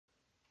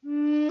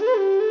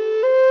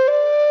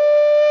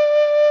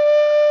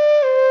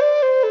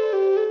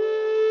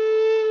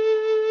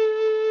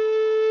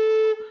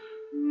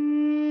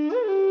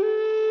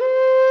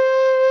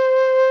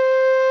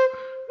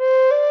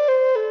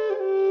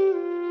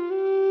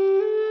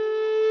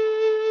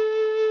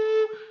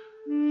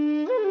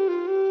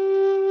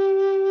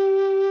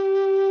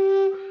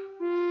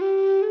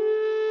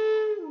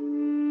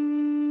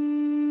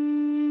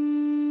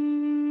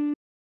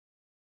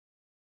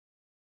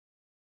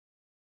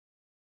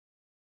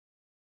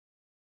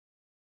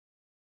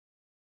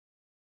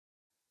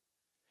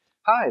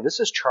Hi, this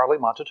is Charlie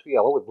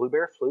Mato-Toyela with Blue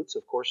Bear Flutes.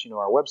 Of course, you know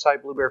our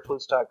website,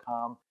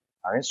 bluebearflutes.com.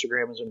 Our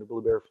Instagram is under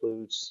Blue Bear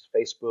Flutes,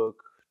 Facebook,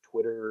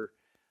 Twitter.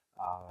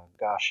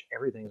 Gosh,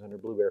 everything's under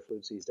Blue Bear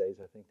Flutes these days,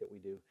 I think that we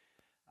do.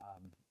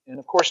 And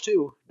of course,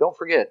 too, don't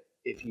forget,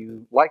 if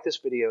you like this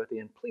video at the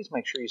end, please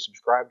make sure you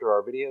subscribe to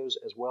our videos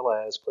as well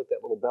as click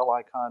that little bell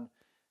icon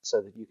so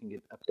that you can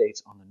get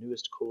updates on the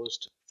newest,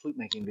 coolest flute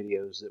making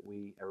videos that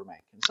we ever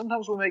make. And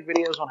sometimes we make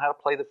videos on how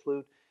to play the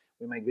flute.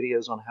 We make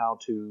videos on how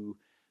to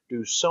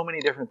do so many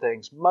different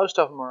things. Most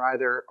of them are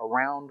either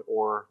around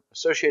or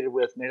associated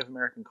with Native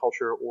American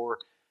culture or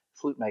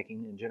flute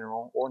making in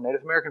general, or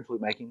Native American flute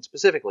making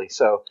specifically.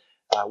 So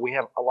we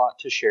have a lot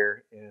to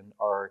share and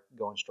are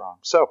going strong.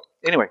 So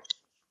anyway,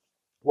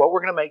 what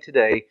we're going to make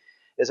today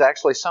is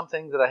actually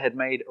something that I had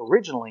made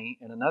originally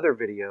in another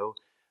video,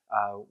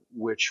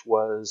 which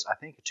was, I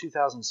think, a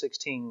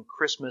 2016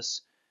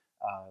 Christmas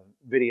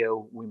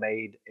video. We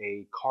made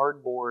a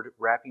cardboard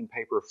wrapping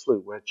paper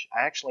flute, which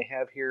I actually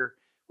have here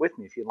with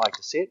me if you'd like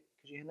to see it.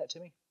 Could you hand that to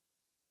me?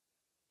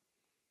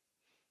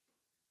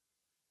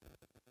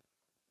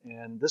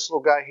 And this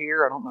little guy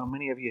here, I don't know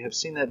many of you have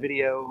seen that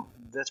video.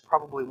 That's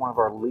probably one of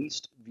our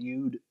least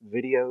viewed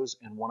videos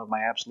and one of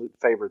my absolute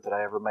favorite that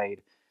I ever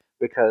made,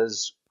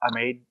 because I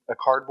made a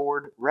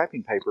cardboard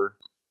wrapping paper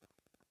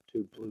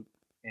tube flute,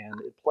 and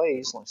it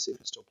plays. Let's see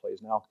if it still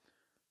plays now.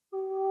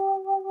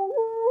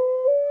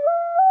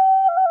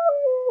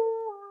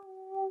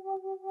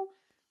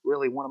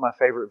 Really one of my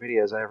favorite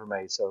videos I ever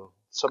made, so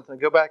something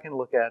to go back and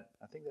look at.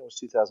 I think that was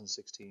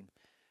 2016.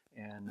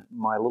 And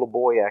my little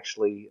boy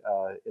actually,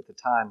 at the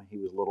time he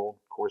was little,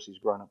 of course he's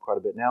grown up quite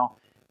a bit now,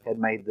 had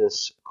made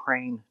this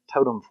crane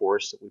totem for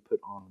us that we put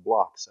on the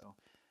block. So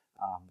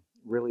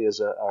really is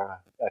a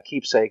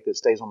keepsake that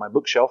stays on my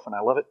bookshelf, and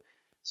I love it.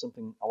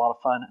 Something a lot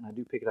of fun, and I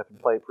do pick it up and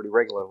play it pretty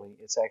regularly.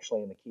 It's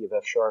actually in the key of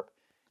F sharp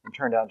and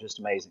turned out just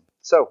amazing.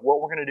 So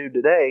what we're going to do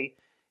today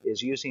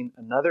is, using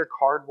another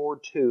cardboard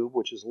tube,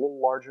 which is a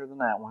little larger than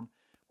that one,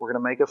 we're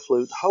going to make a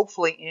flute,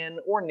 hopefully in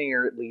or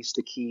near at least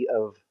the key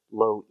of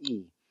low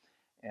E.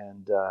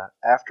 And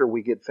after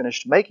we get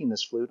finished making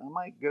this flute, I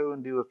might go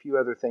and do a few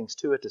other things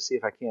to it to see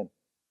if I can't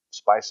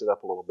spice it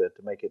up a little bit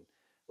to make it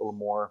a little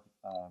more,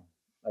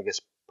 I guess,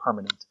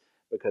 permanent.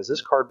 Because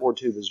this cardboard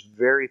tube is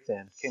very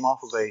thin. Came off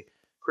of a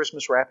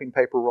Christmas wrapping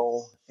paper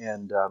roll,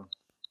 and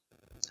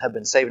have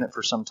been saving it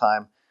for some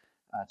time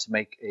to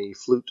make a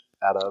flute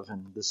out of,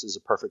 and this is a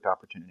perfect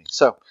opportunity.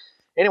 So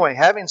anyway,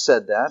 having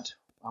said that,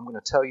 I'm going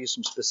to tell you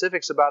some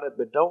specifics about it,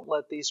 but don't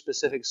let these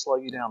specifics slow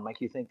you down,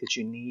 make you think that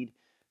you need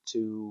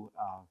to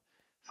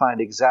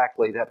find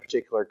exactly that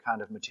particular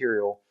kind of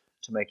material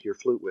to make your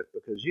flute with,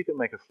 because you can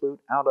make a flute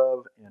out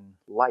of and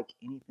like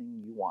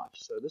anything you want.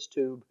 So this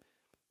tube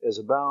is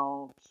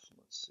about,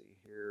 let's see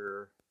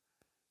here,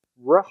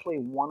 roughly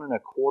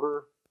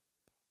 1¼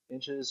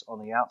 inches on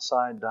the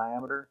outside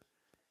diameter,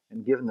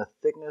 and given the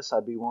thickness,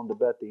 I'd be willing to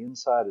bet the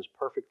inside is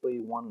perfectly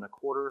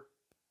 1¼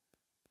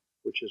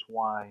 which is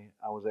why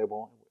I was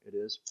able,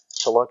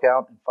 to look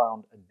out and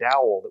found a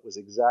dowel that was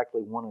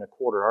exactly 1¼ I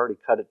already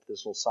cut it to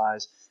this little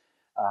size.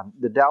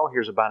 The dowel here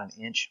is about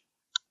 1 inch.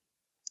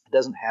 It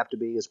doesn't have to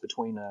be. It's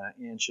between 1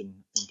 inch and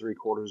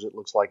 3/4. It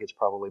looks like it's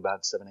probably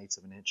about 7/8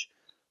 of an inch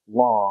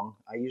long.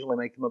 I usually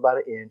make them about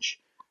 1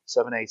 inch.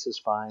 7/8 is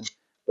fine,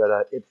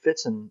 but it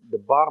fits in the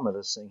bottom of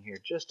this thing here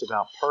just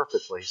about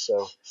perfectly.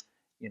 So,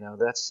 you know,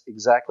 that's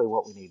exactly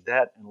what we need.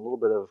 That and a little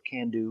bit of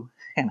can-do,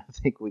 and I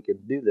think we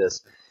could do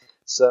this.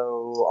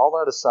 So all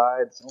that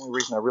aside, the only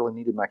reason I really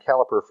needed my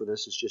caliper for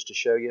this is just to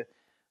show you.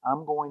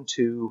 I'm going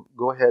to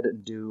go ahead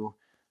and do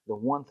the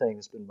one thing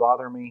that's been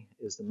bothering me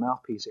is the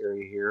mouthpiece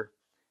area here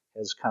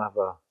has kind of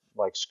a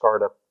like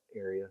scarred up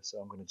area. So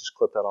I'm going to just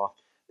clip that off.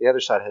 The other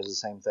side has the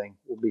same thing.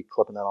 We'll be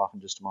clipping that off in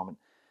just a moment.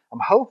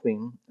 I'm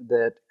hoping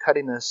that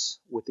cutting this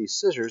with these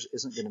scissors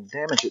isn't going to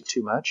damage it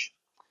too much.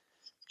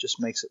 It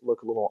just makes it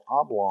look a little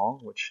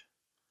oblong, which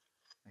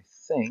I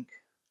think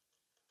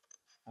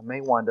I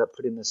may wind up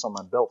putting this on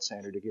my belt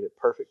sander to get it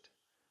perfect.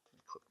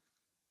 Clip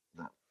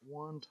that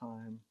one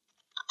time,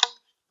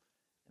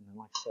 and then,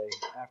 like I say,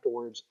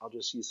 afterwards I'll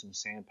just use some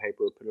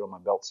sandpaper, put it on my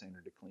belt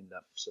sander to clean it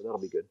up. So that'll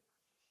be good.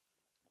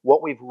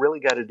 What we've really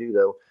got to do,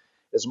 though,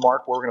 is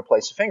mark where we're going to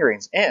place the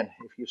fingerings. And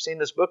if you've seen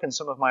this book and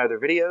some of my other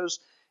videos,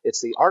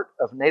 it's The Art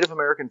of Native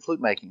American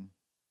Flute Making.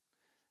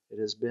 It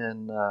has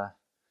been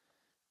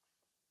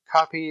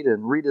copied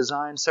and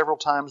redesigned several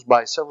times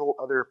by several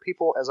other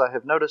people, as I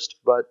have noticed,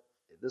 but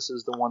this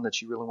is the one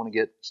that you really want to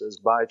get. It says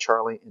by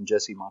Charlie and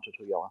Jesse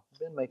Mato-Toyela. I've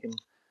been making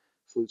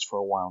flutes for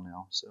a while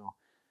now. So,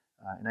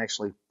 and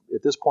actually,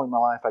 at this point in my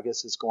life, I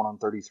guess it's going on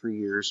 33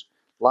 years.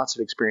 Lots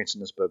of experience in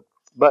this book.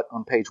 But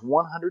on page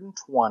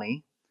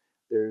 120,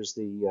 there's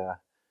the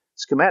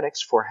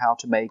schematics for how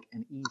to make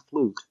an E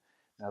flute.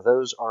 Now,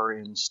 those are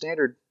in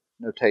standard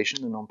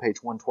notation, and on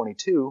page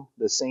 122,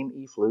 the same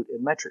E flute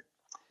in metric.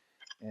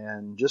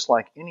 And just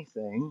like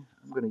anything,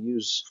 I'm going to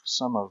use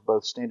some of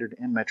both standard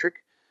and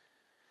metric.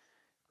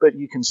 But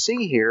you can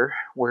see here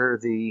where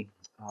the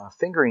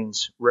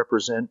fingerings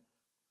represent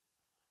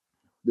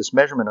this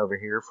measurement over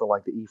here for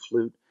like the E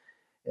flute.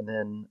 And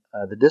then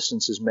the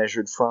distance is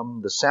measured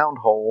from the sound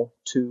hole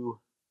to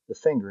the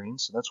fingering.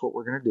 So that's what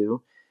we're going to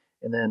do.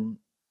 And then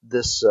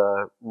this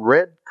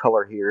red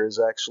color here is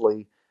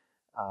actually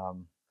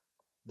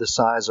the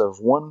size of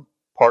one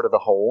part of the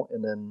hole,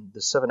 and then the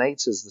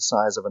 7/8 is the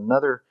size of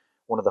another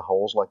one of the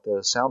holes, like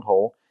the sound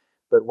hole.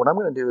 But what I'm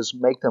going to do is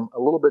make them a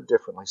little bit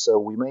differently. So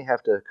we may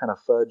have to kind of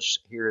fudge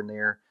here and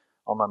there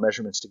on my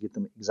measurements to get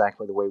them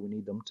exactly the way we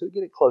need them to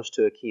get it close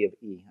to a key of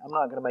E. I'm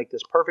not going to make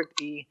this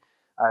perfect E.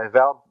 I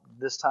vowed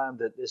this time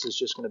that this is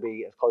just going to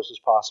be as close as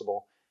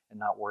possible and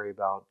not worry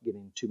about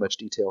getting too much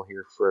detail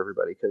here for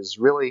everybody, because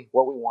really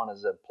what we want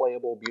is a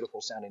playable,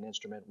 beautiful sounding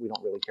instrument. We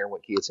don't really care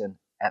what key it's in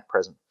at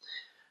present.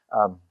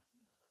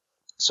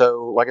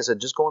 So like I said,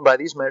 just going by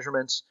these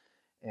measurements,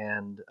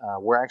 and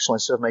we're actually,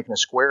 instead of making a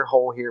square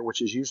hole here,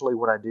 which is usually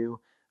what I do,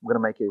 I'm going to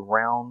make a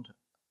round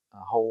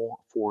hole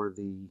for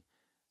the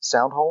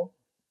sound hole,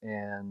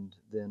 and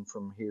then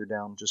from here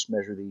down just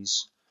measure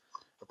these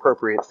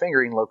appropriate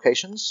fingering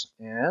locations.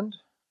 And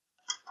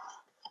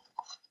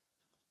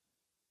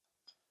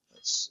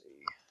let's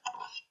see,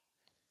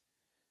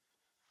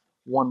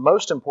 one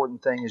most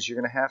important thing is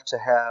you're going to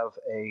have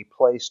a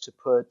place to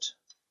put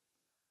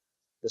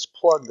this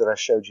plug that I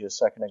showed you a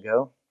second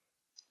ago.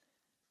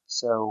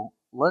 So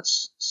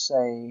let's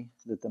say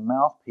that the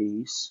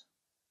mouthpiece,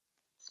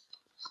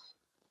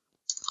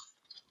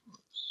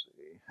 let's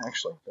see,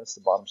 actually that's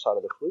the bottom side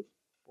of the flute.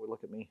 Boy,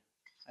 look at me.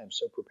 I am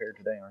so prepared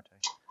today, aren't I?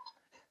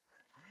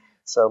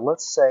 So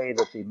let's say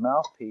that the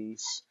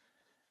mouthpiece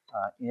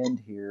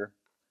end here,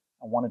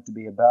 I want it to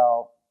be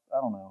about,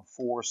 I don't know,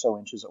 4 or so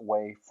inches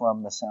away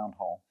from the sound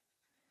hole.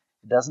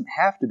 It doesn't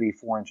have to be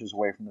 4 inches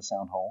away from the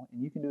sound hole,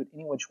 and you can do it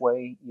any which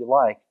way you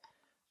like.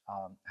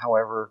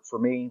 However, for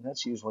me,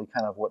 that's usually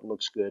kind of what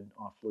looks good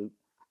on a flute.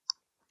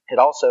 It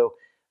also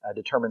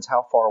determines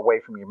how far away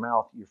from your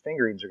mouth your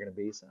fingerings are going to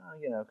be. So,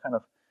 kind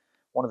of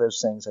one of those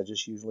things I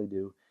just usually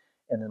do.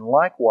 And then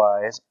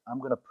likewise, I'm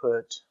going to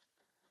put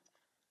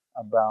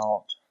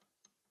about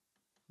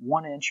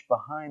 1 inch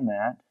behind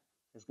that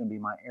is going to be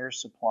my air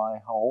supply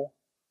hole.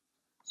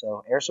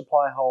 So air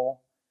supply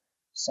hole,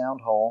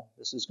 sound hole,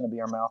 this is going to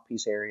be our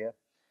mouthpiece area.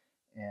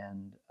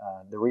 And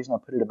the reason I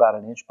put it about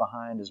 1 inch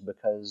behind is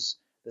because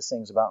this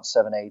thing's about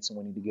 7/8 and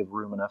we need to give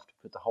room enough to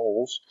put the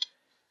holes.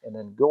 And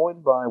then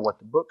going by what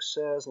the book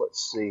says,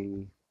 let's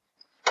see.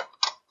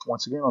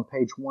 Once again, on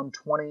page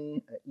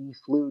 120, E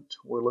flute,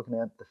 we're looking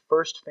at the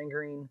first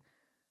fingering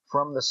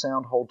from the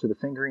sound hole to the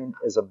fingering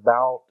is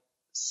about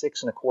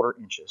 6 1/4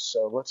 inches.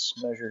 So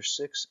let's measure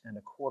 6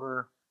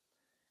 1/4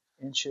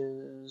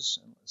 inches.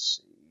 And let's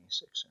see,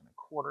 6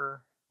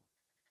 1/4.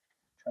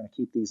 Trying to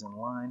keep these in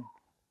line.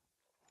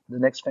 The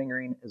next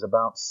fingering is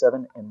about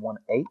 7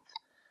 1/8.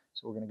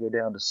 So we're going to go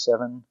down to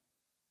 7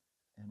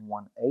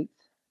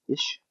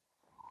 1/8-ish.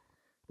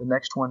 The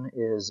next one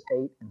is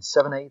 8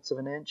 7/8 of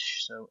an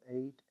inch. So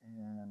 8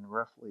 and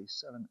roughly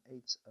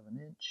 7/8 of an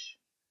inch.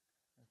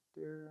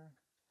 Right there.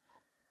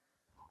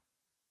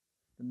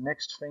 The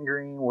next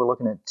fingering, we're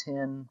looking at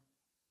 10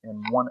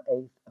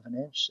 1/8 of an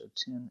inch. So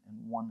 10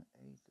 1/8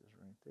 is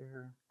right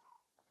there.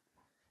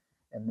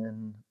 And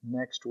then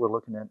next we're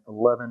looking at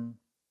 11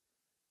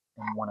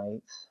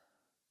 1/8,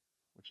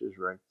 which is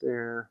right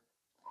there.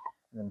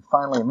 And then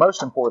finally, and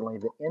most importantly,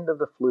 the end of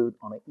the flute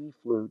on an E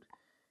flute,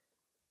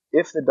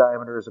 if the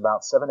diameter is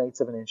about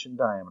 7/8 of an inch in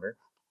diameter,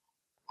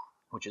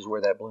 which is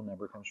where that blue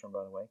number comes from,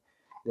 by the way,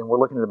 then we're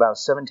looking at about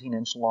a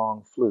 17-inch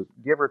long flute,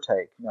 give or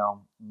take.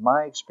 Now,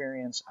 my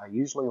experience, I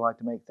usually like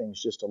to make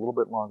things just a little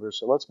bit longer,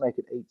 so let's make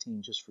it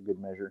 18 just for good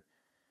measure,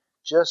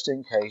 just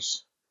in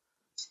case,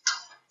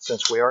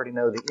 since we already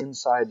know the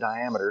inside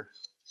diameter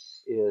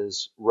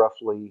is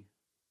roughly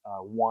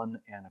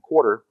 1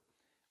 1/4,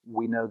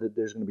 we know that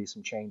there's going to be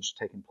some change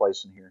taking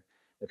place in here.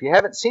 If you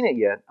haven't seen it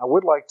yet, I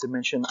would like to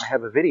mention I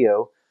have a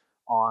video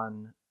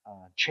on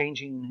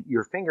changing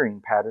your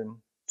fingering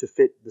pattern to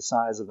fit the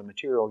size of the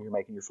material you're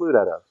making your flute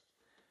out of.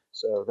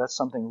 So that's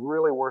something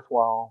really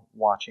worthwhile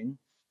watching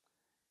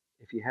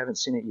if you haven't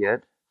seen it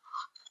yet.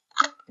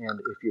 And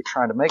if you're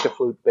trying to make a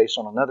flute based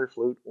on another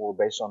flute or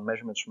based on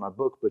measurements from my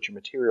book, but your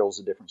material is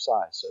a different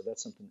size. So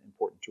that's something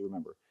important to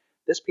remember.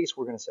 This piece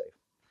we're going to save.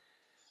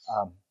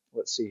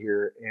 Let's see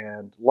here.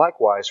 And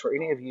likewise, for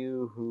any of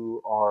you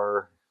who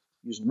are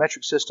using the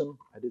metric system,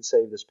 I did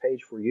save this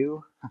page for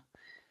you.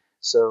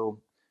 So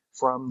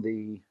from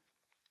the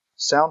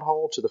sound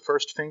hole to the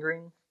first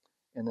fingering,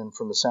 and then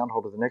from the sound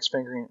hole to the next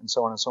fingering, and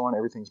so on,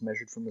 everything's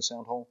measured from the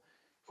sound hole.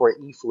 For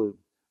an E flute,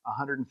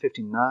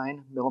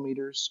 159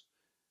 millimeters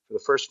for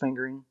the first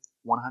fingering,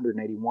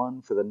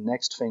 181 for the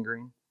next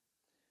fingering,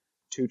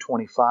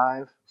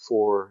 225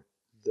 for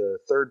the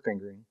third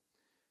fingering,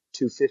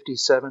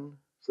 257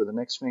 for the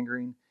next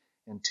fingering,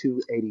 and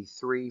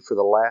 283 for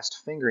the last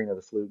fingering of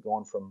the flute,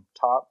 going from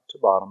top to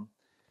bottom.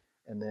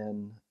 And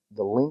then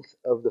the length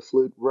of the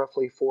flute,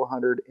 roughly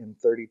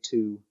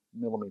 432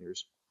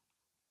 millimeters,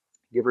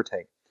 give or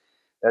take.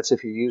 That's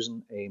if you're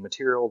using a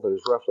material that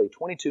is roughly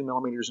 22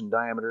 millimeters in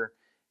diameter,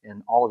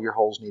 and all of your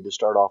holes need to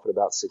start off at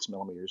about 6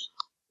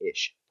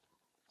 millimeters-ish.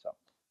 So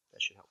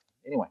that should help.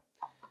 Anyway,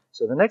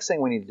 So the next thing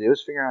we need to do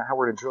is figure out how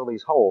we're going to drill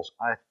these holes.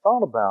 I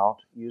thought about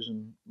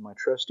using my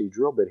trusty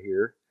drill bit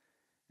here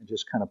and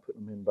just kind of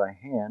putting them in by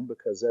hand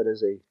because that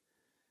is a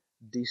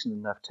decent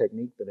enough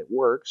technique that it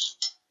works.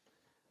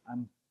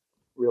 I'm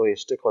really a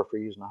stickler for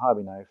using a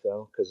hobby knife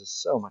though because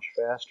it's so much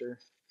faster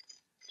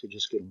to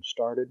just get them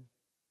started.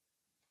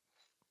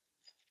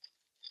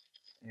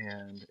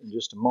 And in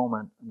just a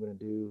moment, I'm going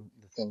to do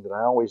the thing that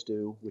I always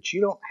do, which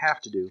you don't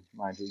have to do,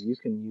 mind you. You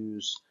can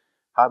use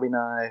hobby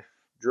knife,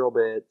 drill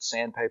bit,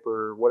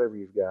 sandpaper, whatever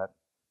you've got.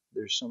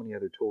 There's so many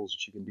other tools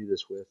that you can do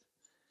this with.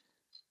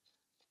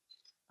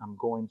 I'm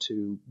going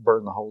to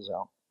burn the holes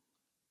out.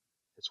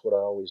 It's what I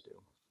always do.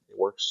 It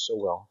works so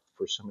well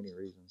for so many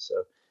reasons.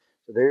 So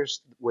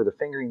there's where the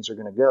fingerings are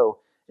going to go.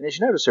 And as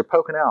you notice, they're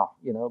poking out,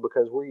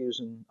 because we're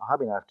using a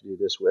hobby knife to do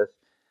this with.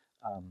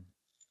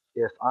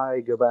 If I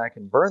go back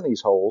and burn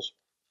these holes,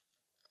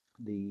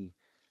 the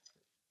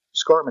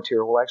scar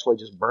material will actually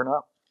just burn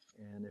up.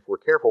 And if we're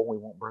careful, we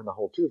won't burn the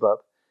whole tube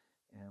up.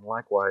 And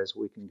likewise,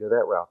 we can go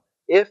that route.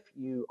 If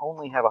you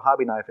only have a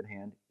hobby knife in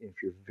hand, if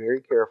you're very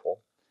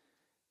careful,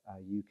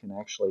 you can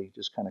actually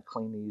just kind of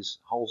clean these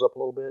holes up a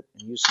little bit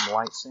and use some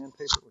light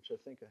sandpaper, which I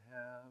think I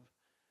have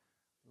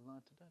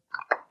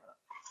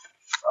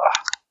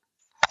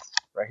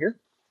right here.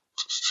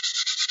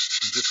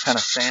 And just kind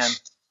of sand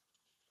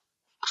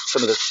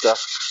some of this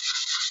stuff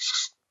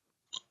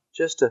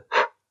just to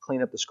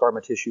clean up the scar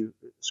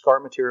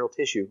material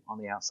tissue on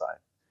the outside.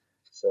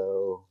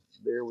 So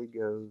there we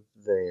go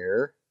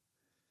there.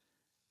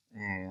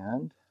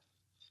 And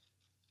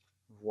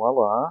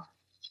voila.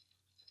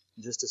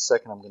 In just a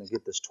second, I'm going to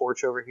get this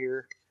torch over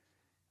here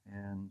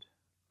and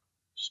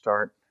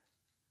start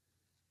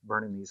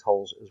burning these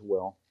holes as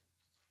well.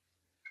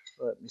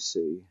 Let me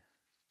see.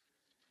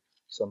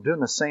 So I'm doing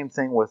the same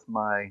thing with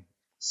my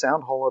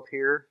sound hole up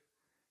here,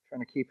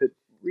 trying to keep it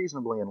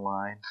reasonably in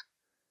line.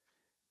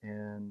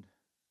 And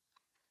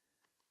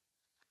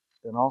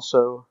then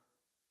also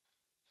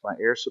my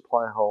air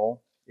supply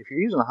hole. If you're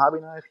using a hobby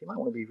knife, you might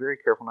want to be very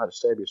careful not to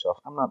stab yourself.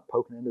 I'm not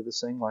poking into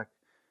this thing like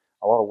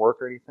a lot of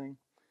work or anything.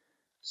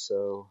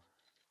 So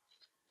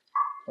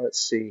let's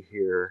see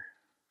here.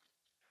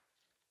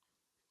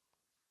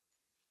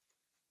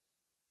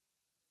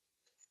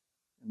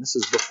 And this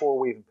is before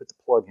we even put the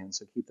plug in,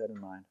 so keep that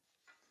in mind.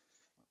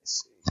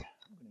 Let's see.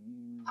 I'm going to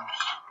use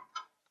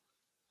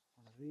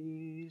one of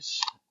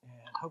these,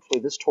 and hopefully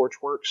this torch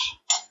works.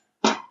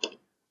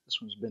 This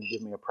one's been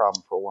giving me a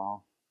problem for a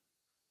while.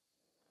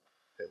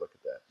 Okay, look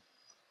at that.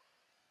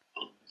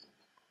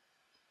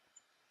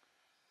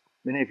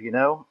 Many of you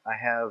know I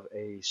have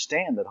a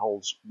stand that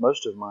holds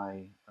most of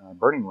my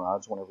burning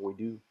rods. Whenever we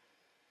do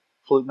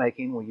flute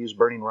making, we use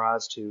burning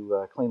rods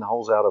to clean the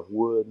holes out of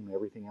wood and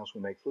everything else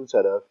we make flutes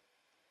out of.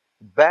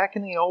 Back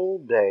in the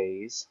old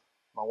days,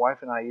 my wife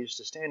and I used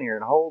to stand here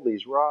and hold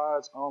these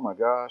rods. Oh my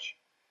gosh,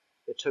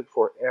 it took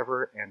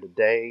forever and a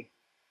day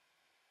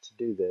to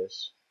do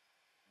this.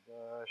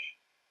 Gosh.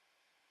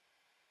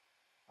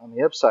 On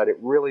the upside, it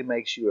really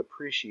makes you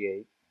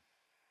appreciate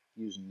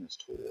using this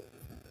tool.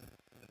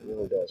 It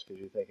really does, because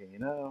you're thinking,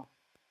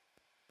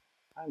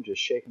 I'm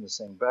just shaking this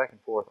thing back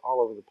and forth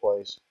all over the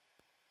place.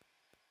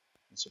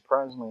 And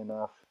surprisingly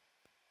enough,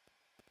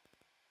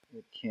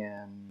 it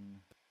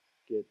can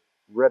get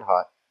red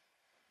hot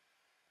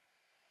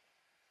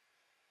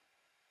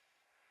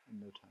in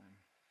no time.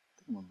 I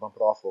think I'm going to bump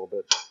it off a little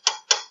bit.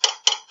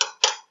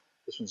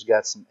 This one's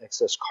got some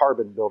excess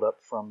carbon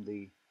buildup from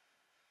the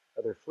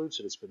other flutes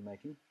that it's been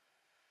making.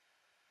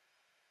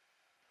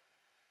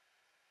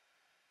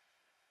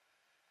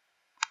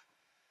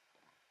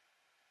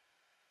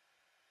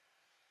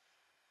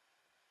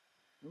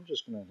 I'm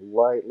just going to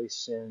lightly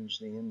singe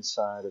the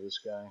inside of this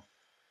guy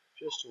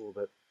just a little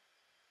bit.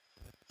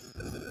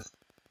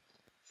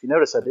 If you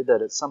notice, I did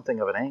that at something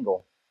of an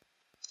angle.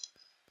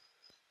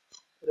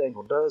 That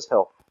angle does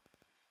help.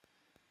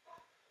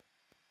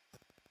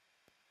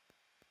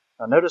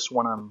 Now notice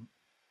when I'm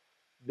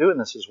doing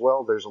this as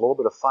well, there's a little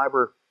bit of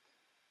fiber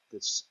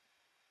that's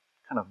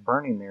kind of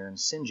burning there and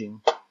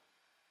singeing.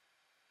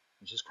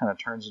 It just kind of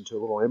turns into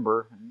a little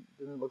ember, and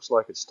then it looks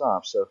like it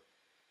stops. So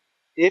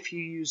if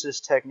you use this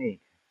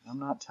technique, I'm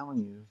not telling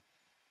you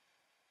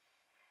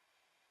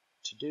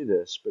to do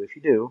this, but if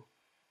you do,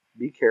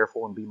 be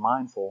careful and be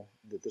mindful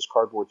that this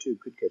cardboard tube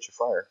could catch a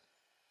fire.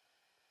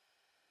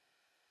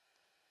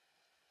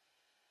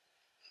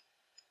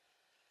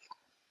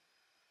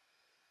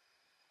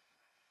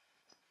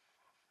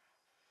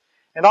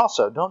 And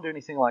also, don't do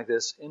anything like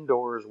this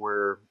indoors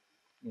where,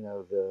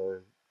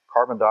 the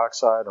carbon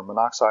dioxide or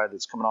monoxide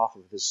that's coming off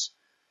of this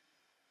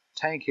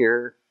tank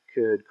here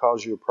could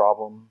cause you a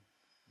problem.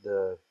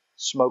 The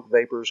smoke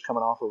vapors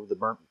coming off of the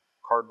burnt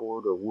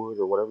cardboard or wood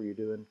or whatever you're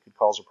doing could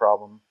cause a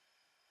problem.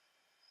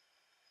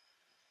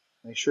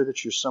 Make sure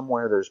that you're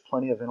somewhere there's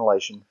plenty of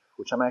ventilation,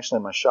 which I'm actually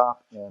in my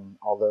shop, and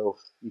although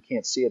you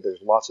can't see it,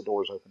 there's lots of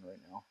doors open right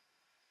now.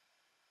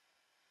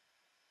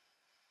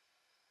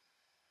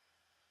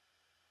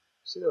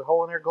 See that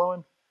hole in there glowing?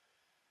 I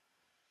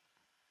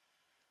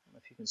don't know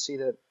if you can see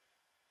that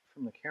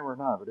from the camera or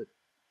not, but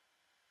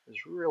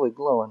is really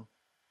glowing,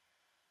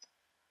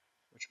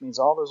 which means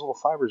all those little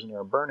fibers in there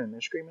are burning.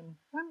 They're screaming,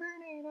 "I'm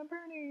burning, I'm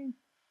burning."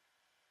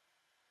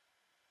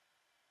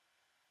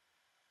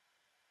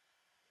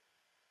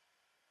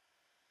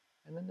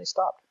 And then they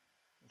stopped,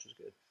 which is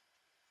good.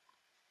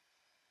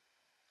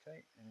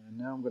 Okay, and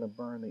now I'm going to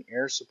burn the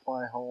air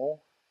supply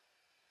hole.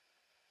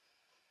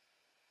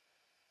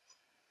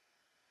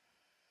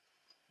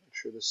 Make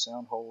sure the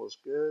sound hole is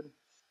good.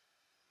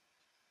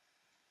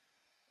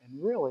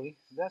 And really,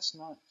 that's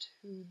not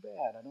too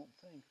bad, I don't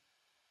think.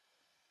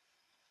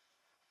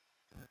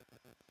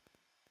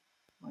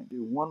 Might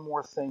do one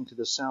more thing to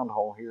the sound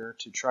hole here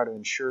to try to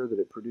ensure that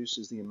it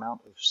produces the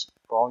amount of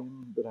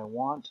volume that I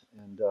want,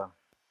 and that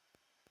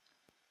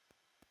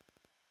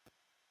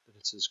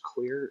it's as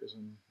clear as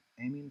I'm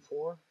aiming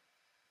for.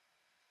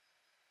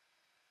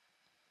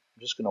 I'm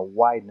just going to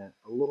widen it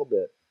a little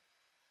bit.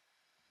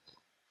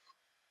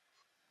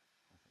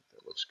 I think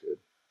that looks good.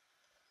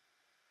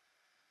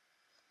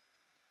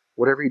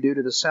 Whatever you do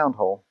to the sound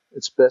hole,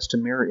 it's best to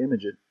mirror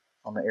image it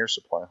on the air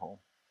supply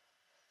hole.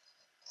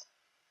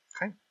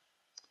 Okay,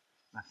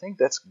 I think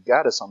that's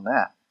got us on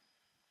that.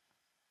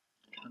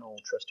 Turn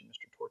old trusty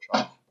Mr. Torch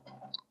off.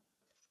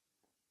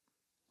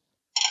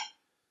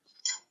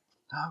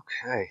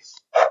 Okay.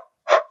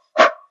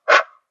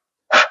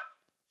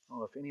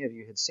 Well, if any of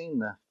you had seen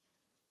the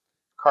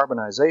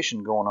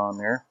carbonization going on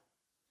there,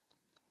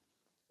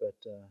 but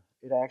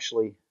it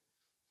actually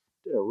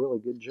did a really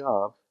good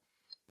job,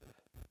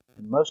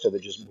 and most of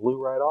it just blew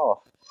right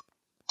off.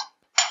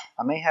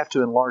 I may have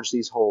to enlarge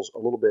these holes a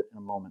little bit in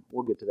a moment.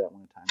 We'll get to that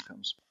when the time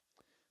comes.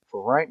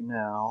 For right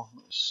now,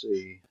 let's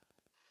see.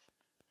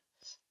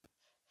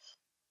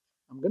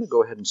 I'm going to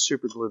go ahead and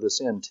super glue this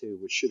in too,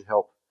 which should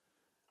help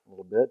a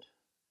little bit.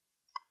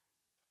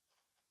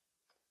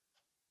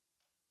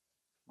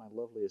 My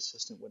lovely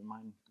assistant wouldn't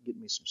mind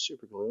getting me some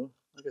super glue.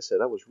 Like I said,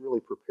 I was really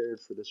prepared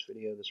for this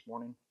video this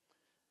morning,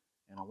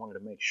 and I wanted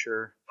to make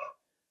sure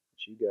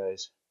that you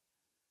guys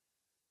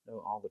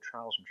know all the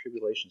trials and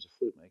tribulations of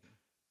flute making.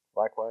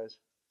 Likewise,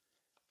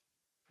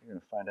 you're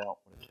going to find out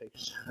what it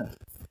takes to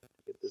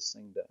get this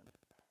thing done.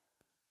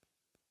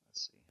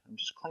 Let's see. I'm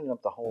just cleaning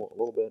up the hole a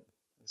little bit.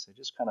 Like I say,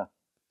 just kind of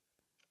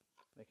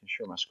making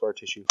sure my scar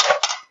tissue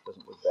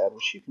doesn't look bad,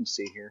 which you can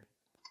see here.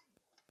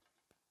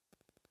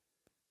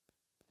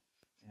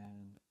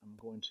 And I'm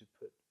going to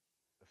put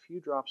a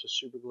few drops of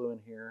super glue in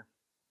here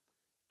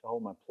to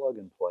hold my plug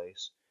in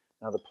place.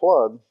 Now the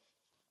plug,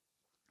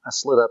 I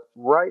slid up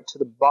right to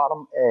the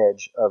bottom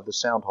edge of the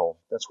sound hole.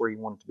 That's where you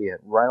want it to be at,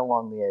 right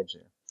along the edge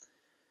there.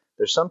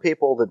 There's some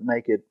people that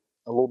make it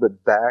a little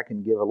bit back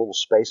and give a little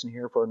space in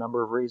here for a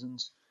number of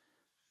reasons.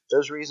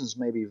 Those reasons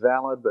may be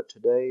valid, but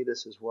today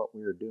this is what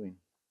we are doing.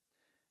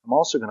 I'm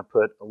also going to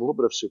put a little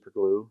bit of super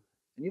glue,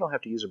 and you don't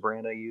have to use a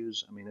brand I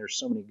use. I mean, there's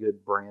so many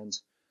good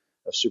brands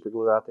of super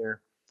glue out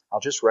there.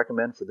 I'll just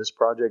recommend for this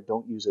project,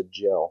 don't use a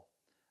gel.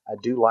 I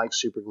do like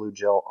super glue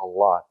gel a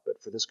lot,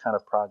 but for this kind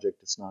of project,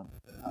 it's not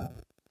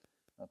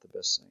the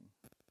best thing.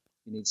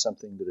 You need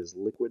something that is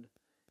liquid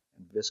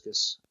and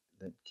viscous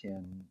that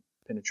can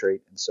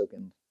penetrate and soak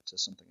into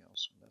something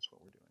else. And that's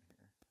what we're doing here.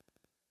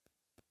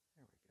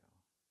 There we go.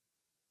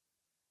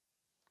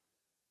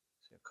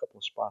 See a couple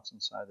of spots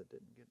inside that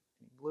didn't get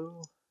any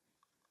glue.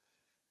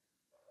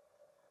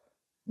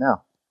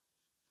 Now,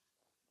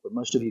 what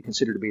most of you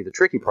consider to be the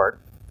tricky part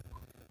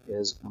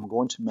is I'm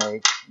going to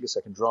make, I guess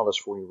I can draw this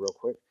for you real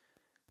quick.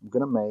 I'm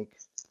going to make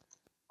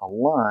a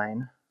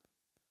line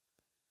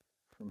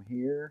from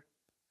here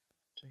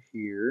to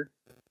here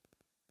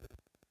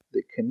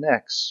that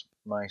connects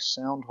my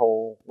sound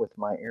hole with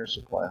my air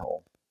supply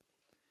hole.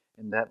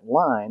 And that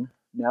line,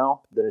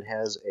 now that it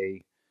has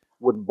a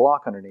wooden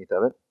block underneath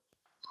of it,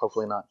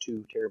 hopefully not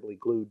too terribly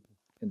glued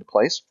into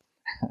place,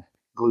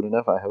 glued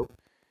enough I hope,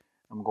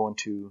 I'm going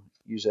to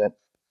use that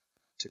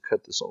to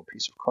cut this little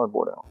piece of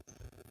cardboard out.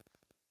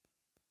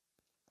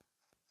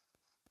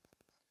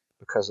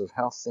 Because of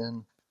how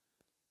thin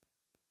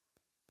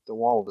the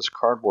wall of this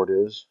cardboard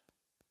is,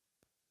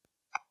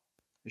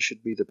 it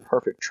should be the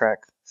perfect track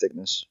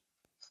thickness.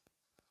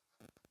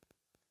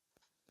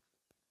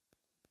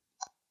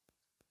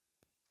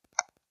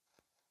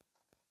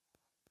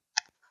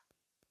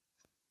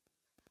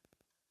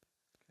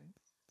 Okay.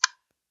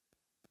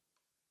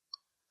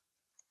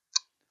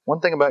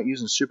 One thing about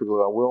using super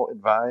glue I will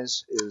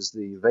advise is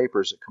the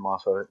vapors that come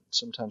off of it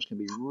sometimes can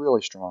be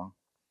really strong.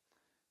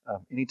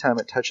 Anytime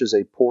it touches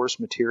a porous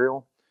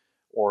material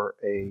or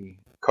a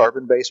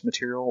carbon-based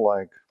material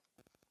like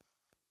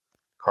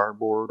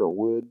cardboard or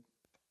wood,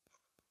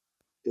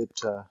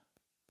 it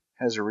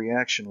has a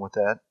reaction with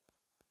that,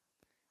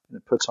 and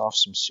it puts off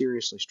some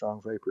seriously strong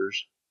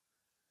vapors.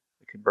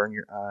 It could burn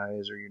your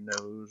eyes or your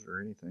nose or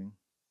anything,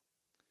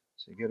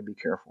 so you got to be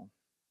careful.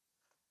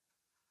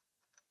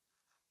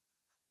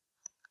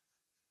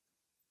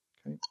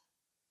 Okay.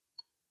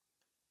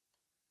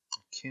 I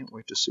can't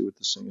wait to see what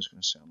this thing is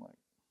going to sound like.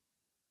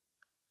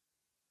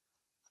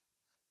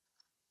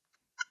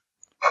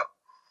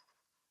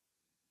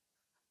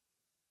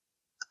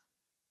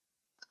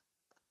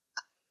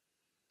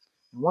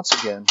 And once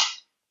again,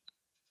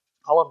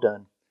 all I've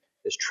done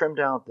is trimmed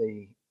out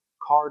the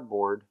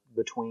cardboard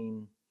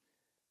between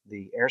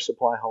the air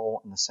supply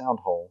hole and the sound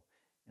hole,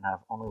 and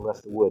I've only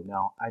left the wood.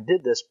 Now, I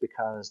did this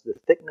because the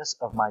thickness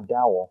of my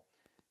dowel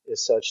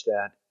is such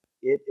that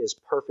it is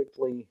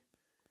perfectly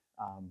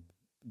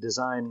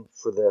designed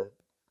for the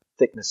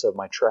thickness of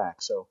my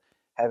track. So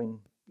having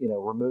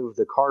removed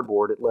the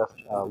cardboard, it left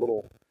a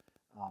little,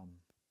 I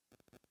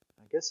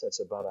guess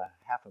that's about a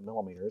half a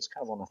millimeter. It's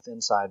kind of on the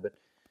thin side, but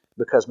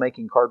because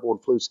making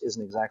cardboard flutes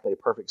isn't exactly a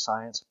perfect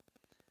science,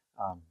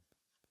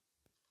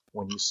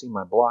 when you see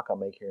my block I'll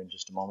make here in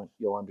just a moment,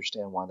 you'll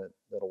understand why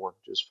that'll work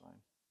just fine.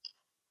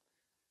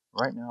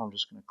 Right now I'm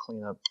just going to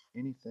clean up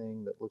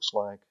anything that looks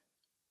like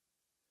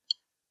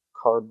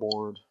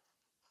cardboard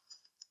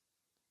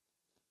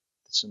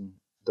that's in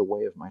the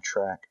way of my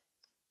track.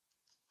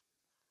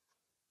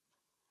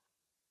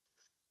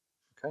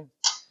 Okay,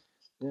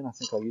 then I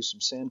think I'll use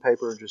some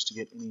sandpaper just to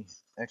get any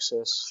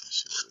excess.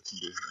 Let's see what we can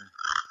do here.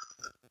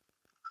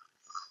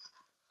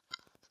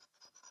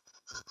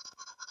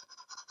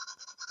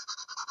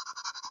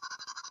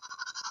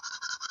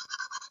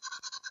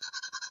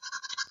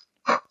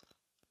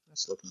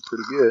 That's looking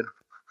pretty good.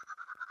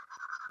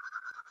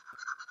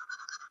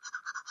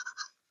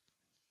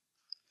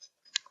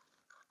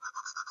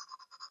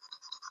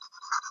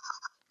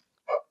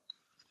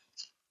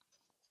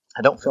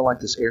 I don't feel like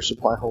this air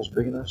supply hole is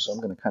big enough, so I'm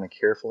going to kind of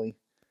carefully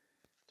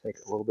take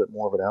a little bit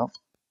more of it out.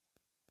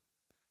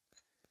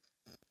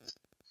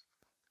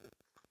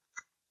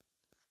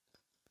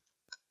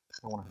 I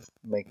don't want to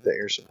make the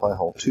air supply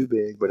hole too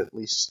big, but at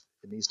least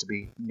it needs to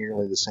be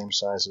nearly the same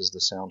size as the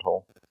sound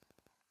hole.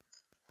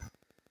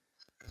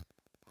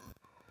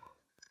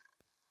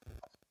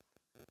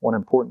 One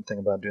important thing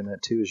about doing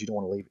that too is you don't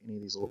want to leave any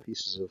of these little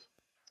pieces of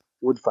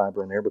wood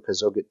fiber in there because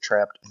they'll get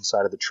trapped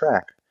inside of the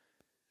track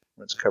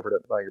when it's covered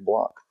up by your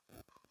block.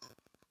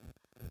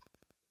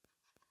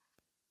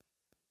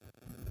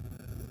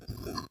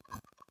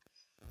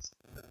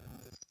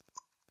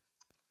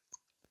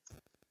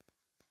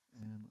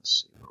 And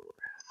let's see where we're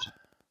at. Okay,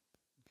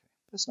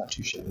 that's not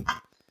too shabby.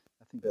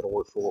 I think that'll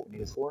work for what we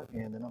need it for.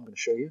 And then I'm going to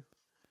show you.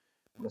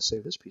 I'm going to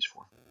save this piece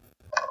for.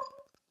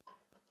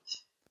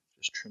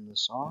 Just trim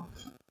this off.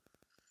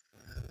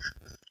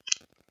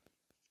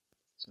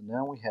 So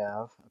now we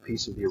have a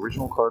piece of the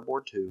original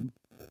cardboard tube,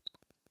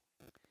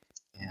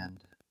 and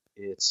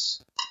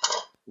it's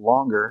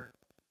longer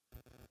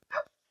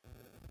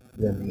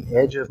than the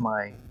edge of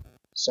my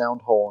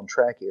sound hole and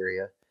track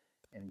area,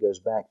 and goes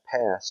back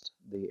past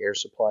the air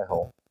supply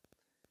hole.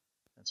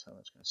 That's how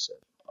that's going to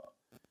sit.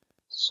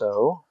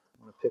 So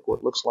I'm going to pick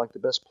what looks like the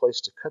best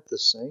place to cut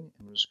this thing,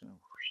 and we're just going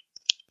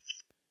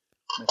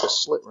to make a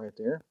slit right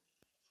there.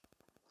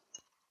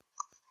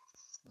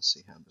 Let's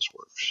see how this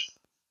works.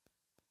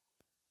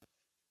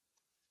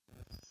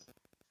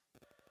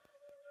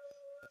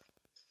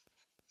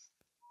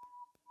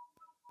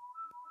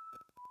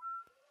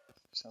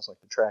 Sounds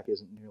like the track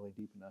isn't nearly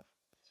deep enough.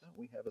 So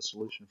we have a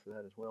solution for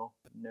that as well.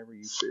 Never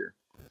you fear.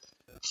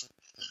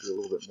 Do a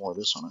little bit more of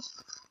this on it.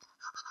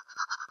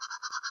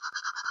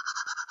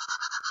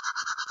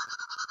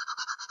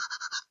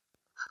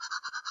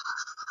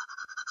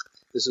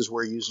 This is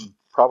where using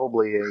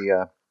probably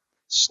a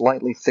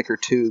slightly thicker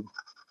tube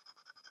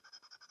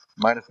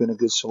might have been a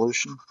good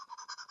solution.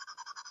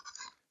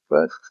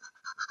 But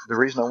the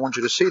reason I want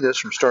you to see this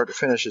from start to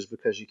finish is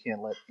because you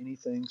can't let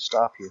anything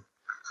stop you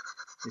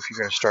if you're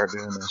going to start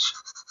doing this.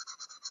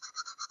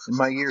 In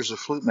my years of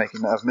flute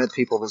making, I've met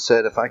people that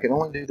said, if I could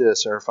only do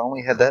this, or if I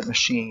only had that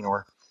machine,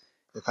 or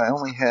if I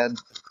only had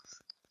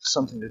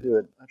something to do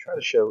it. I try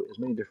to show as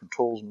many different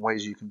tools and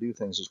ways you can do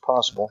things as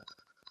possible.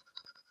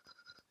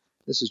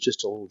 This is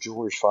just a little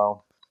jeweler's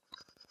file.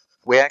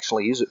 We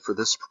actually use it for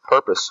this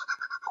purpose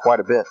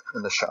quite a bit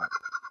in the shop.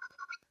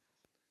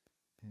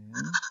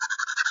 And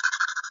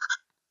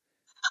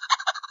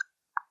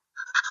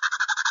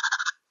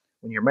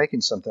when you're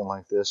making something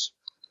like this,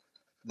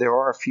 there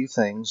are a few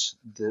things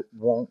that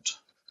won't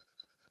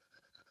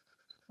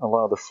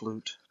allow the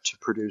flute to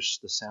produce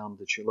the sound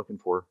that you're looking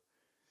for.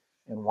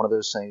 And one of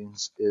those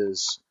things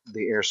is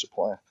the air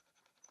supply.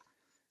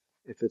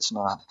 If it's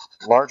not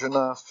large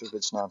enough, if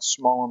it's not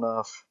small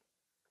enough,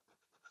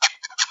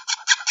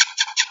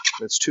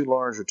 if it's too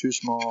large or too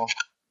small,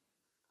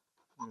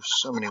 there's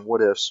so many what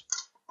ifs.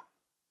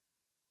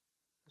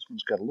 This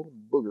one's got a little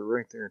booger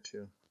right there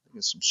too. I think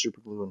it's some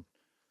super glue and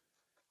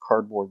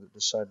cardboard that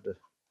decided to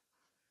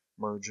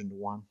merge into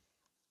one.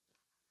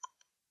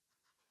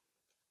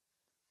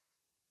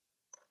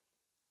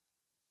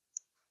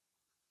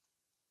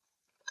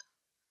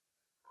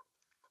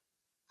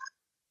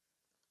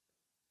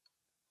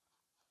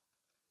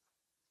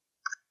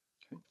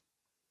 Okay.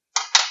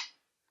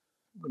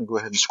 I'm going to go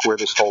ahead and square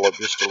this hole up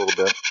just a little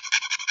bit.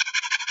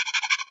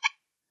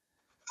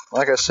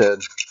 Like I said,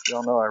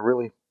 y'all know I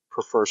really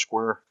prefer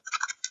square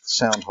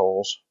sound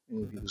holes.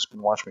 Any of you that's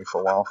been watching me for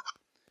a while.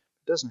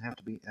 It doesn't have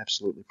to be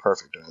absolutely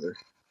perfect either.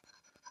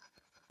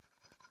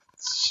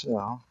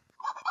 So,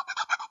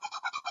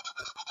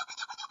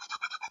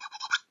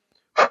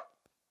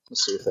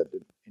 let's see if that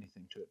did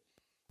anything to it.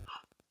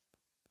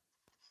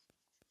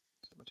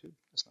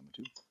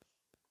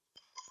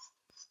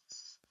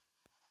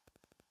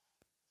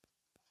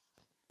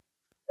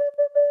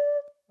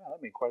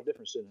 quite a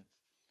difference, didn't it?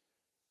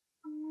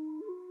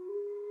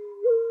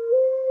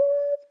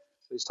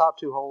 So these top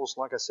two holes,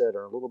 like I said,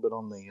 are a little bit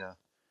on the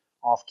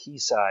off-key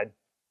side.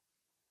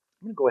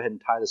 I'm going to go ahead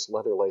and tie this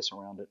leather lace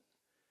around it.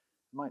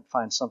 I might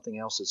find something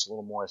else that's a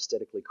little more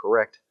aesthetically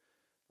correct,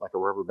 like a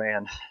rubber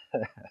band,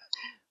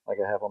 like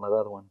I have on that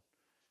other one.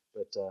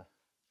 But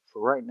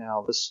for right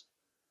now, this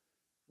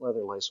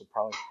leather lace will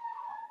probably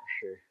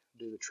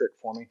do the trick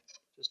for me,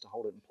 just to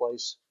hold it in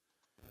place.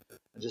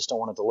 I just don't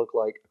want it to look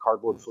like a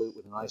cardboard flute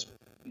with a nice,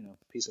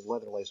 piece of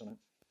leather lace on it.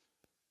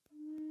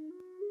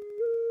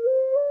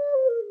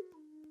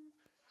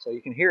 So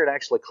you can hear it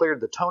actually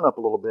cleared the tone up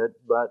a little bit,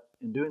 but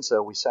in doing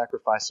so, we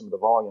sacrificed some of the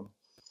volume.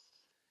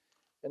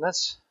 And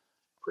that's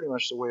pretty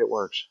much the way it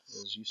works,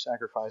 is you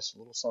sacrifice a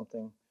little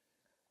something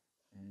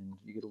and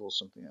you get a little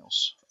something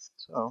else.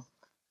 So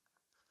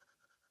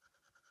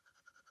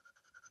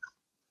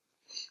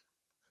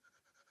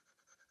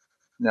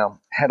now,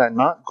 had I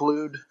not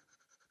glued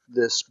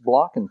this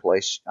block in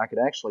place, I could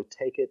actually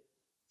take it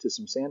to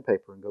some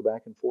sandpaper and go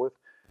back and forth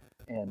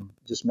and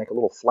just make a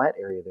little flat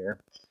area there.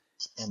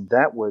 And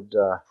that would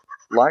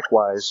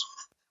likewise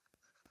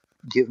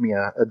give me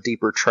a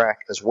deeper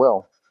track as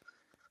well.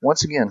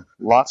 Once again,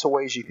 lots of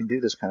ways you can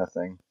do this kind of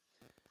thing.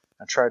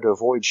 I tried to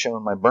avoid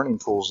showing my burning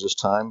tools this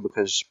time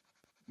because,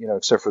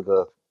 except for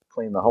the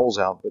cleaning the holes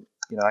out, but,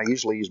 I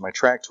usually use my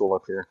track tool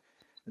up here.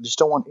 I just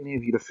don't want any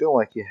of you to feel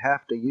like you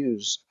have to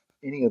use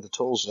any of the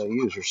tools that I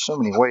use. There's so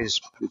many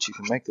ways that you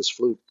can make this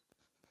flute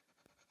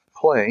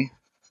play.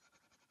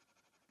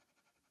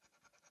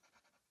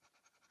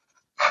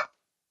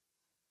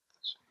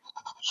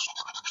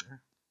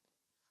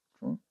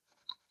 Okay.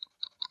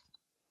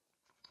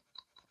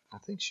 I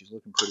think she's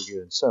looking pretty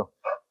good. So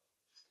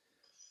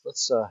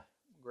let's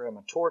grab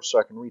my torch so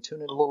I can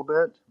retune it a little bit.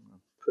 I'm going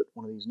to put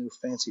one of these new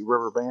fancy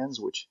rubber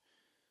bands, which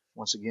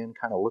once again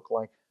kind of look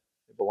like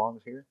it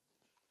belongs here.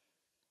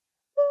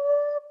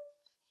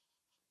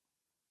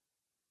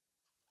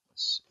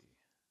 Let's see.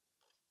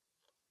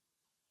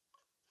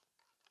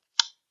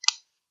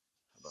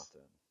 How about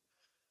that?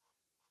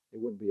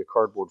 It wouldn't be a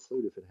cardboard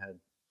flute if it had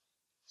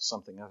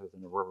something other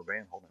than a rubber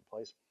band holding it in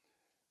place.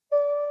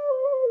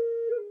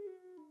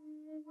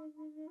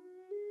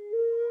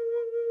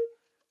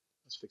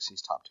 Let's fix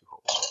these top two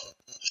holes.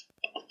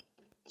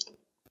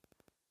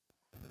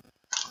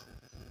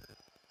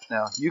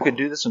 Now, you could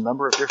do this a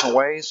number of different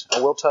ways.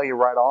 I will tell you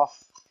right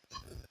off,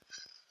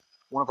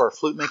 one of our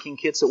flute making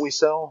kits that we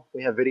sell,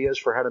 we have videos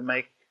for how to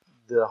make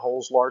the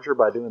holes larger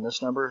by doing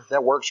this number.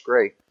 That works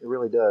great. It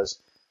really does.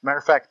 Matter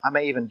of fact, I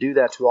may even do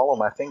that to all of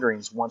my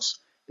fingerings once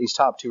these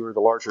top two are the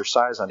larger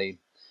size I need.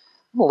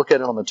 I'm going to look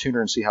at it on the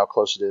tuner and see how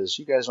close it is.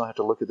 You guys don't have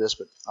to look at this,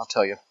 but I'll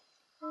tell you.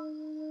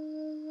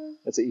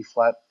 It's an E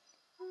flat,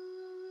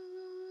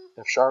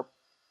 F sharp,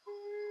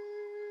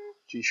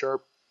 G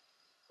sharp,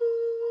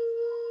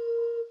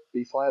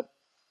 B flat,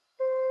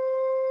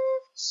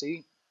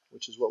 C,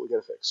 which is what we got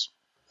to fix.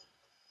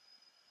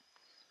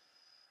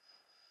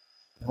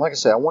 And like I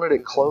said, I wanted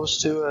it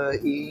close to a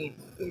E.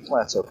 E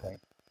flat's okay.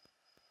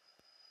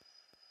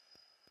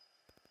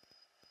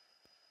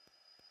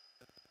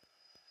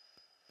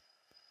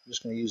 I'm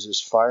just going to use this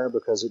fire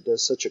because it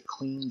does such a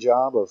clean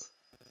job of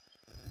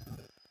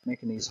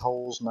making these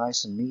holes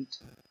nice and neat.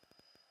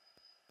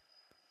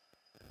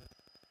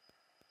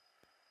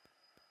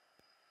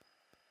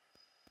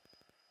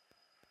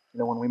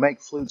 When we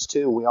make flutes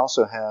too, we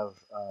also have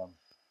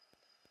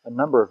a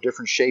number of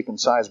different shape and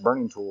size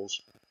burning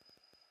tools.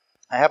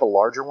 I have a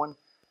larger one,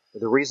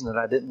 but the reason that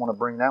I didn't want to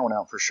bring that one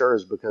out for sure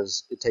is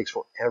because it takes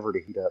forever to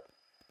heat up,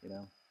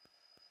 But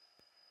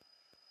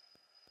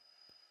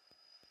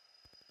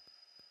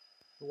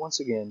once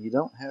again, you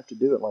don't have to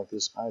do it like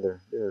this either.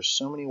 There are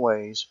so many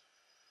ways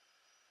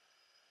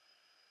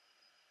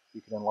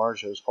you can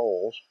enlarge those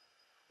holes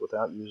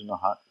without using a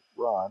hot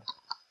rod.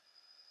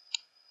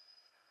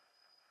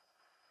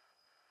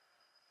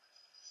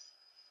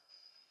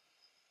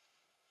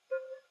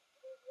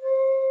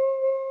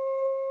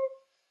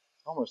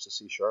 Almost a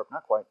C sharp,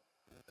 not quite.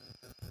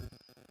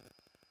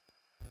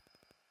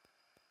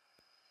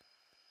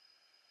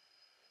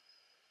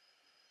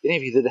 Any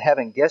of you that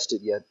haven't guessed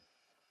it yet,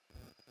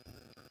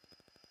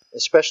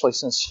 especially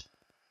since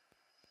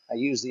I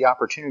used the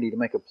opportunity to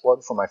make a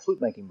plug for my flute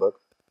making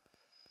book,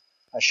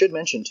 I should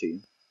mention to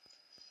you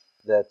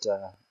that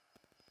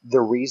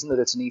the reason that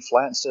it's an E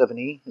flat instead of an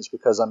E is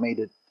because I made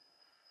it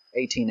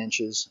 18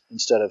 inches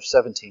instead of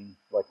 17,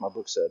 like my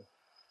book said.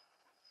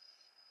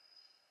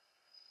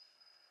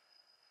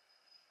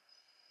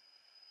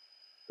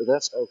 But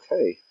that's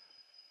okay,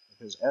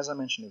 because as I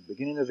mentioned at the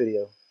beginning of the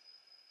video,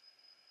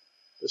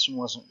 this one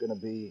wasn't going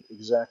to be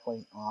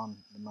exactly on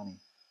the money.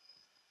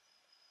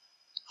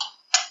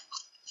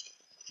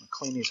 I'm going to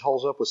clean these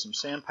holes up with some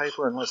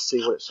sandpaper and let's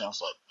see what it sounds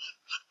like.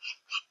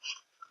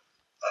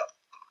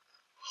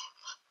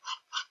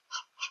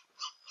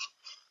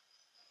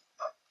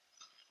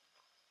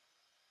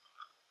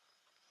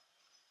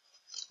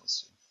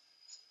 Let's see.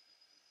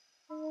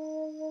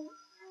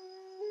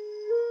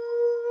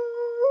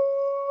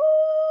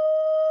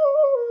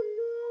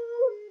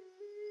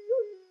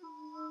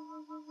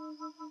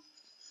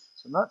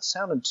 So not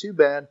sounding too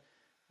bad.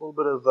 A little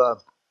bit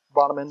of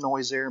bottom end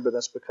noise there, but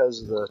that's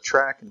because of the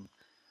track. And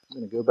I'm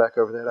going to go back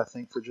over that, I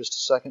think, for just a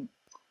second.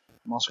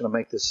 I'm also going to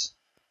make this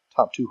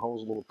top two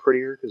holes a little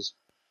prettier because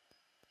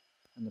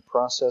in the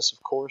process,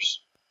 of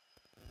course,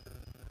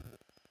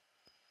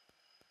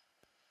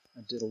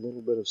 I did a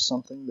little bit of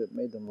something that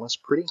made them less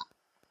pretty.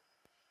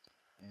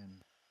 And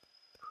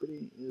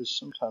pretty is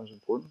sometimes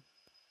important.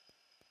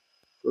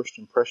 First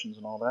impressions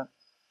and all that.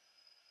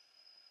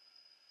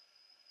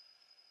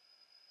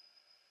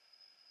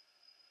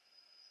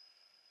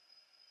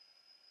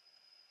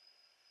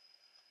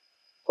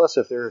 Plus,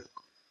 if they're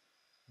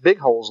big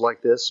holes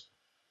like this,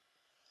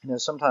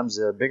 sometimes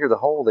the bigger the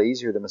hole, the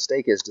easier the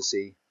mistake is to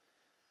see.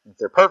 If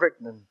they're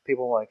perfect, then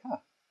people are like, huh,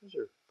 these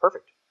are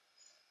perfect.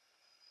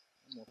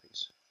 One more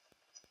piece.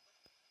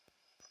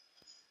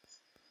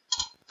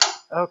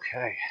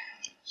 Okay,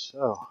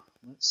 so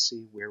let's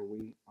see where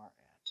we are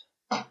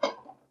at.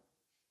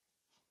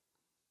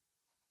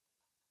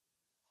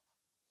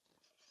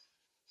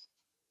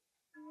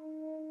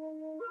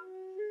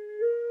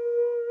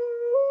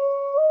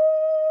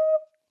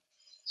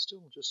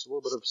 Still just a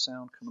little bit of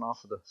sound coming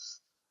off of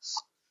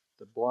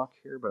the block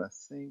here, but I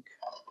think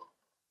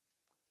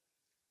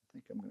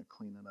I'm going to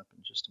clean that up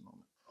in just a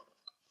moment.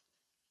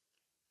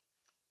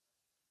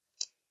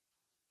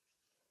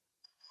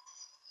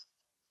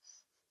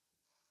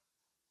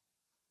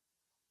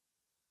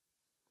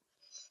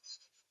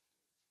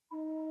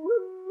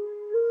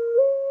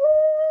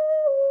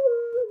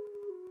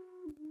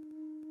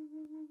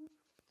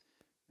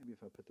 Maybe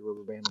if I put the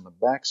rubber band on the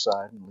back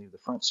side and leave the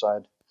front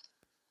side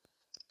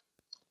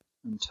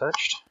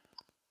untouched.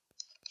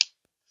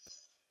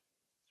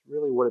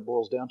 Really what it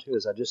boils down to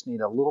is I just need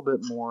a little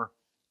bit more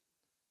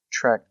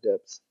track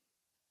depth.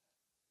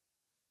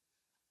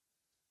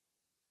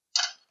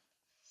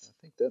 I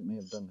think that may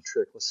have done the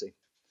trick. Let's see.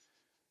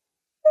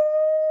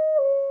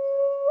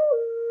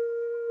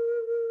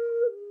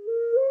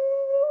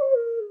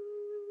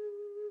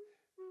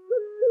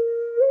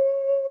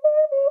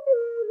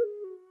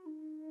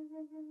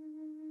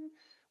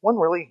 One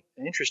really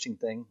interesting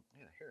thing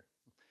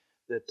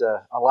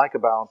that I like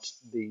about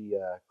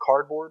the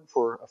cardboard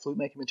for a flute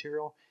making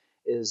material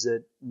is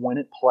that when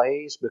it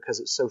plays, because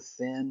it's so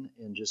thin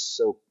and just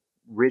so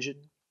rigid,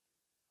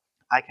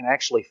 I can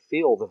actually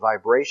feel the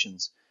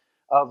vibrations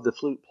of the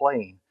flute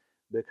playing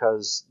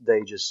because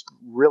they just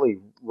really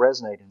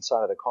resonate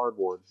inside of the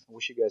cardboard. I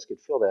wish you guys could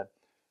feel that.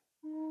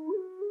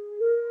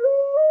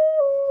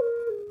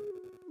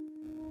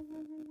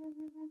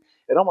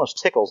 It almost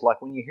tickles,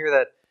 like when you hear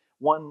that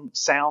one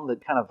sound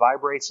that kind of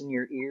vibrates in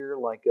your ear,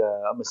 like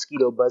a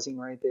mosquito buzzing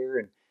right there,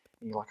 and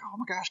you're like, oh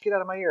my gosh, get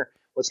out of my ear.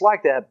 Well, it's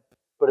like that,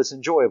 but it's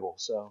enjoyable.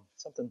 So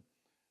something.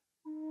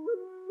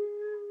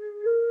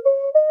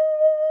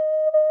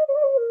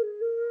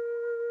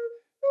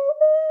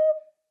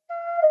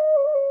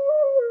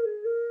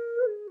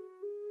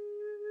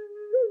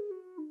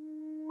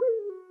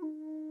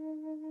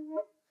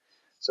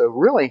 So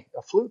really,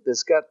 a flute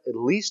that's got at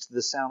least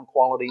the sound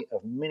quality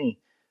of many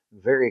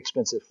very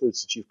expensive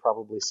flutes that you've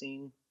probably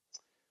seen,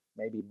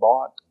 maybe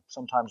bought,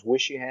 sometimes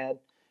wish you had.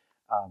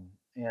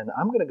 And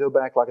I'm going to go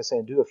back, like I say,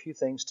 and do a few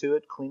things to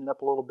it, clean it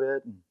up a little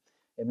bit,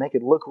 and make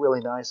it look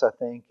really nice, I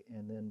think,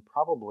 and then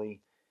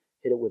probably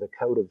hit it with a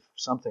coat of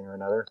something or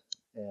another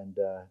and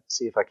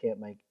see if I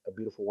can't make a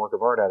beautiful work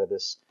of art out of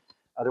this.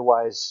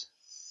 Otherwise,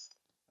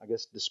 I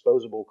guess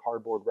disposable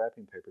cardboard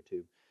wrapping paper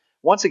tube.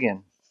 Once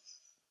again,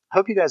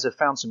 hope you guys have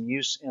found some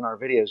use in our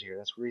videos here.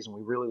 That's the reason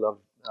we really love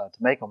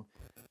to make them.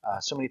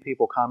 So many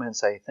people comment and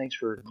say, thanks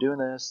for doing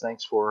this,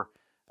 thanks for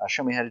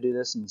showing me how to do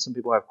this, and some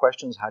people have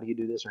questions, how do you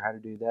do this or how to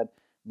do that?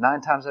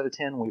 9 times out of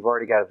 10, we've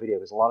already got a video,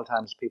 because a lot of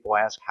times people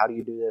ask, how do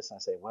you do this? And I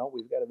say, well,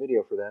 we've got a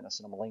video for that, and I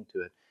send them a link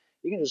to it.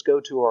 You can just go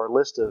to our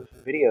list of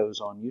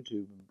videos on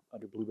YouTube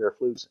under Blue Bear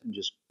Flutes and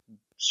just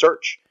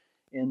search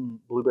in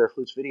Blue Bear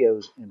Flutes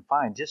videos and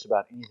find just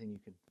about anything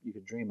you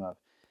could dream of.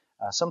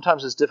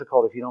 Sometimes it's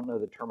difficult if you don't know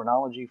the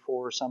terminology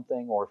for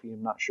something, or if you're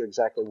not sure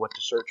exactly what to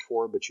search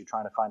for, but you're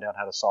trying to find out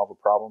how to solve a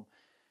problem.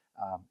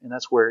 And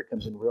that's where it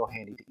comes in real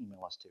handy to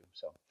email us to.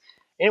 So,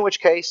 in which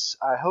case,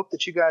 I hope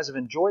that you guys have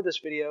enjoyed this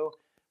video.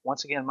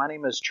 Once again, my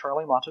name is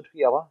Charlie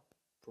Mato-Toyela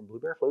from Blue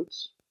Bear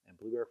Flutes and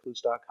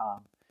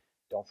BlueBearFlutes.com.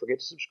 Don't forget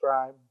to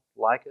subscribe,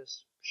 like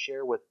us,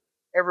 share with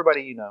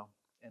everybody you know,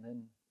 and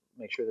then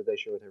make sure that they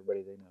share with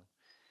everybody they know.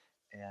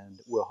 And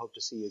we'll hope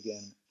to see you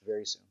again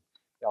very soon.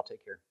 Y'all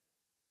take care.